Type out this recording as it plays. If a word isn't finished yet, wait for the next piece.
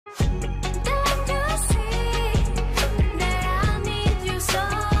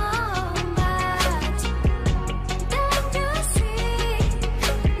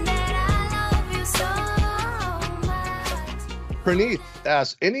Praneeth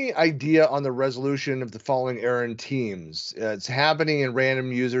asks, any idea on the resolution of the following error in Teams? It's happening in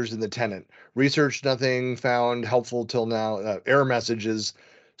random users in the tenant. Research, nothing found helpful till now. Error messages.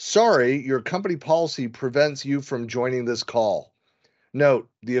 Sorry, your company policy prevents you from joining this call. Note,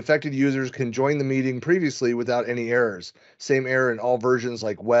 the affected users can join the meeting previously without any errors. Same error in all versions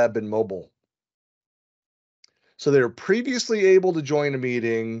like web and mobile. So they were previously able to join a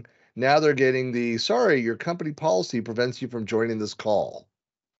meeting. Now they're getting the, sorry, your company policy prevents you from joining this call.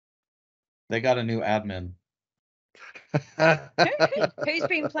 They got a new admin. Who's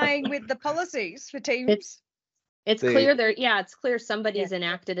been playing with the policies for Teams? It's clear it's clear somebody's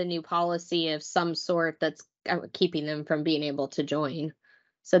enacted a new policy of some sort that's keeping them from being able to join.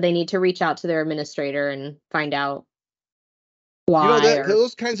 So they need to reach out to their administrator and find out why.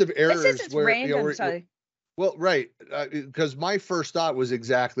 Those kinds of errors. This is random, well, right, because my first thought was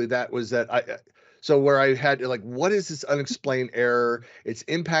exactly that. Was that so where I had like, what is this unexplained error? It's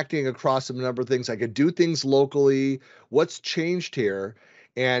impacting across a number of things. I could do things locally. What's changed here?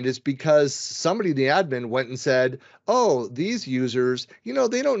 And it's because somebody, the admin, went and said, oh, these users,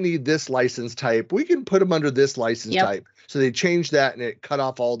 they don't need this license type. We can put them under this license type. So they changed that and it cut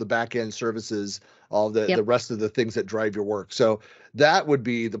off all the back end services, all the rest of the things that drive your work. So that would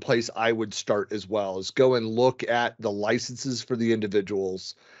be the place I would start as well, is go and look at the licenses for the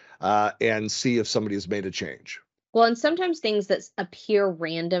individuals and see if somebody has made a change. Well, and sometimes things that appear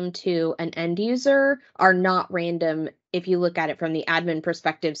random to an end user are not random if you look at it from the admin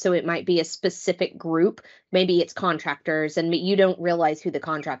perspective. So it might be a specific group. Maybe it's contractors and you don't realize who the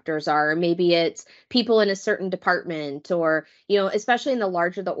contractors are. Or maybe it's people in a certain department, or, especially in the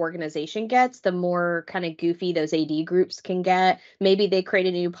larger the organization gets, the more kind of goofy those AD groups can get. Maybe they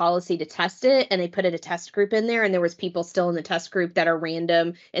created a new policy to test it and they put a test group in there and there was people still in the test group that are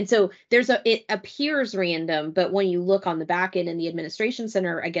random. And so it appears random, but when you look on the back end in the administration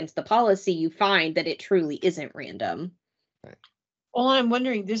center against the policy, you find that it truly isn't random. Right. Well, I'm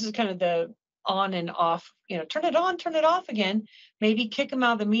wondering, this is kind of the on and off, turn it on, turn it off again, maybe kick them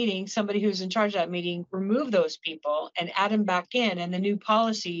out of the meeting, somebody who's in charge of that meeting, remove those people and add them back in, and the new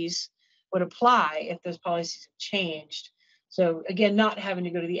policies would apply if those policies have changed. So again, not having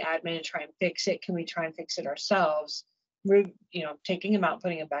to go to the admin and try and fix it. Can we try and fix it ourselves? Taking them out,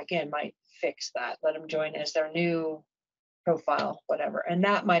 putting them back in might fix that. Let them join as their new profile, whatever. And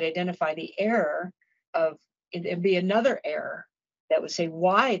that might identify the error of, it'd be another error that would say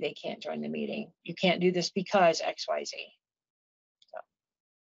why they can't join the meeting. You can't do this because XYZ.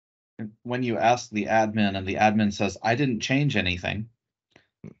 So. When you ask the admin and the admin says, I didn't change anything,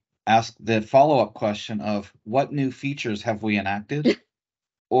 ask the follow-up question of what new features have we enacted?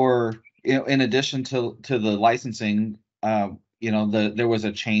 Or, in addition to the licensing, there was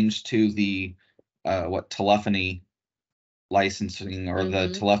a change to the telephony licensing or the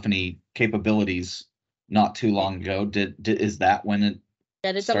telephony capabilities not too long ago. Is that when it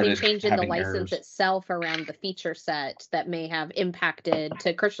did something change in the license itself around the feature set that may have impacted,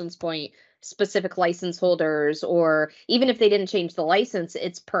 to Christian's point, specific license holders? Or even if they didn't change the license,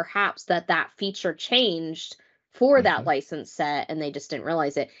 it's perhaps that feature changed for that license set and they just didn't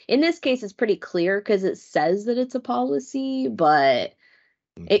realize it. In this case, it's pretty clear because it says that it's a policy, but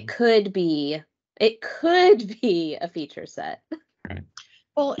it could be a feature set. Right.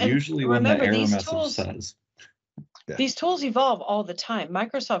 Well, usually when the error message says. These tools evolve all the time.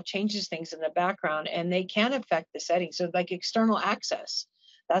 Microsoft changes things in the background and they can affect the settings. So like external access,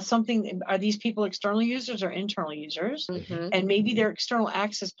 that's something. Are these people external users or internal users? And maybe their external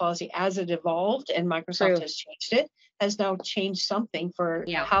access policy, as it evolved and Microsoft has changed it, has now changed something for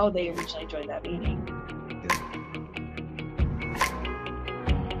how they originally joined that meeting.